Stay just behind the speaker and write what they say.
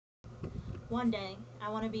One day, I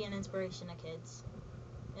want to be an inspiration to kids.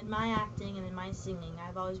 In my acting and in my singing,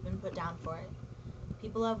 I've always been put down for it.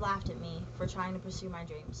 People have laughed at me for trying to pursue my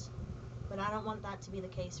dreams. But I don't want that to be the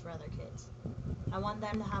case for other kids. I want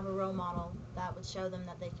them to have a role model that would show them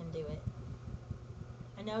that they can do it.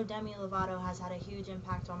 I know Demi Lovato has had a huge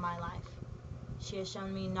impact on my life. She has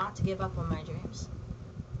shown me not to give up on my dreams,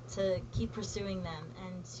 to keep pursuing them,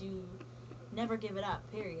 and to never give it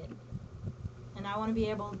up, period. And I want to be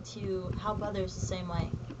able to help others the same way.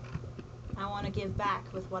 I want to give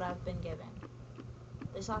back with what I've been given.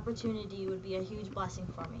 This opportunity would be a huge blessing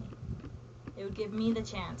for me. It would give me the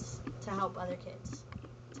chance to help other kids,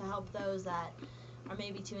 to help those that are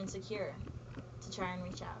maybe too insecure to try and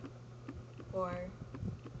reach out, or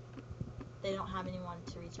they don't have anyone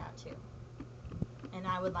to reach out to. And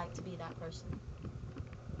I would like to be that person.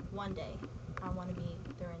 One day, I want to be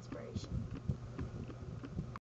their inspiration.